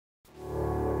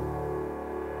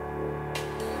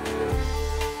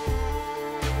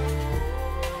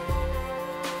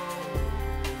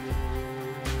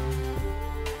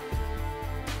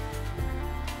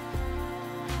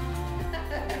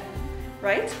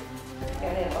right?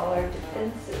 And have all our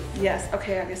defenses. Yes,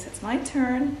 okay, I guess it's my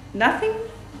turn. Nothing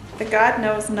that God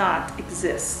knows not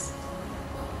exists.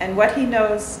 And what he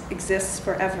knows exists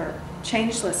forever,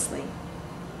 changelessly.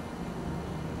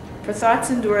 For thoughts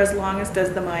endure as long as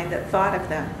does the mind that thought of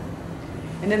them.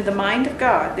 And in the mind of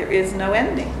God there is no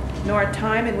ending, nor a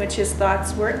time in which his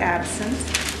thoughts were absent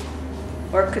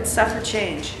or could suffer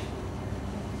change.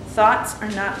 Thoughts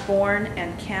are not born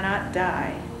and cannot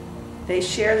die. They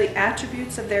share the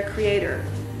attributes of their Creator,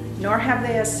 nor have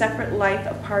they a separate life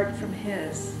apart from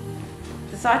his.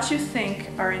 The thoughts you think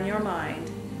are in your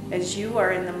mind, as you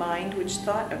are in the mind which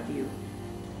thought of you.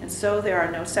 And so there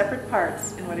are no separate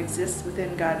parts in what exists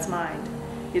within God's mind.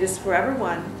 It is forever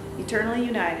one, eternally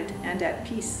united, and at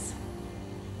peace.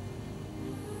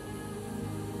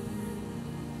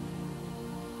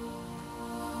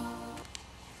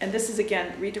 And this is,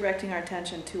 again, redirecting our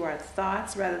attention to our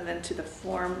thoughts rather than to the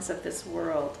forms of this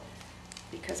world,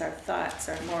 because our thoughts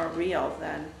are more real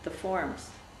than the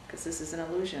forms, because this is an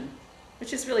illusion,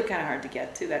 which is really kind of hard to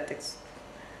get to.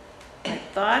 My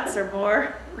thoughts are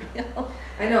more real.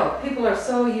 I know, people are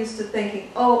so used to thinking,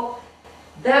 oh,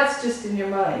 that's just in your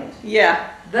mind.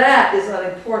 Yeah. That is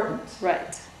unimportant.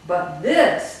 Right. But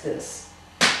this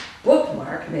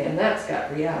bookmark, man, that's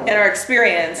got reality. And our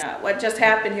experience, what just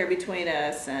happened here between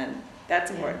us, and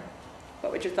that's important. But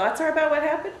what your thoughts are about what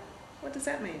happened? What does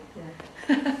that mean?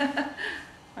 Yeah.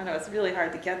 I know, it's really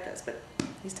hard to get this, but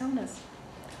he's telling us.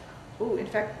 Ooh, in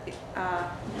fact,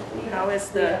 how is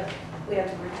the... We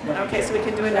have to return. Okay, so we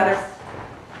can do another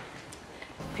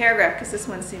paragraph, because this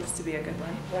one seems to be a good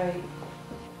one. Right.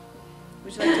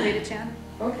 Would you like to read it, Chan?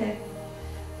 Okay.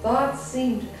 Thoughts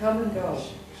seem to come and go.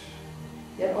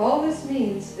 Yet all this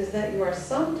means is that you are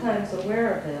sometimes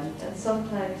aware of them and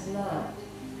sometimes not.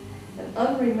 An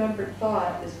unremembered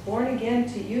thought is born again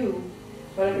to you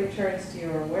when it returns to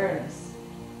your awareness.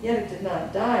 Yet it did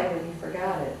not die when you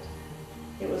forgot it.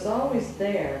 It was always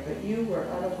there, but you were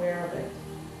unaware of it.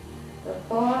 The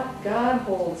thought God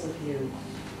holds of you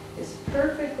is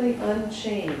perfectly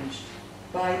unchanged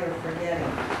by your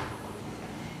forgetting.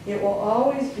 It will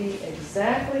always be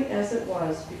exactly as it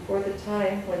was before the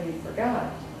time when you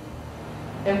forgot,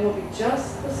 and will be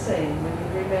just the same when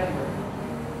you remember.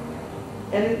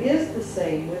 And it is the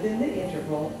same within the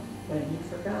interval when you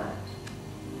forgot.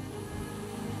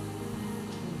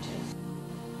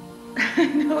 I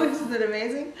know, isn't it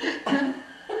amazing? That's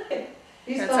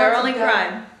These our thoughts only of God-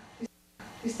 crime.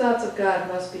 These thoughts of God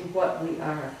must be what we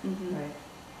are. Mhm. Right?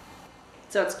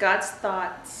 So it's God's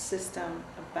thought system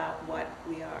about what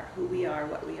we are, who we are,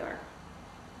 what we are,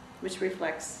 which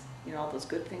reflects, all those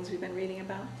good things we've been reading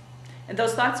about. And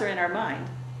those thoughts are in our mind,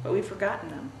 but we've forgotten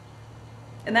them.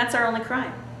 And that's our only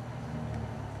crime.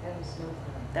 That is no fun.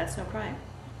 That's no crime.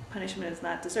 Punishment is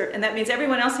not deserved. And that means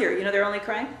everyone else here, their only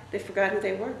crime? They forgot who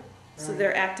they were. So Right.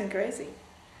 they're acting crazy.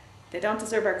 They don't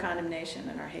deserve our condemnation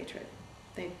and our hatred.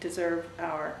 They deserve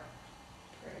our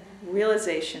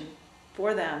realization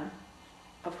for them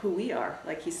of who we are.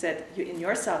 Like he said, in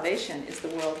your salvation is the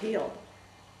world healed.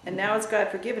 And now is God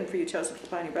forgiven, for you chose to look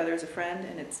upon your brother as a friend,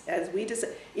 and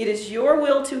it is your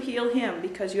will to heal him,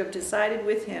 because you have decided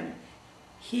with him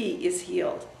he is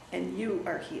healed, and you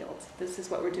are healed. This is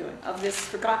what we're doing, of this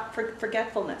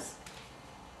forgetfulness.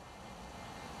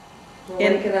 We're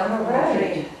waking up from our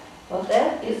dream. Well,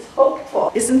 that is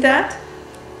hopeful. Isn't that?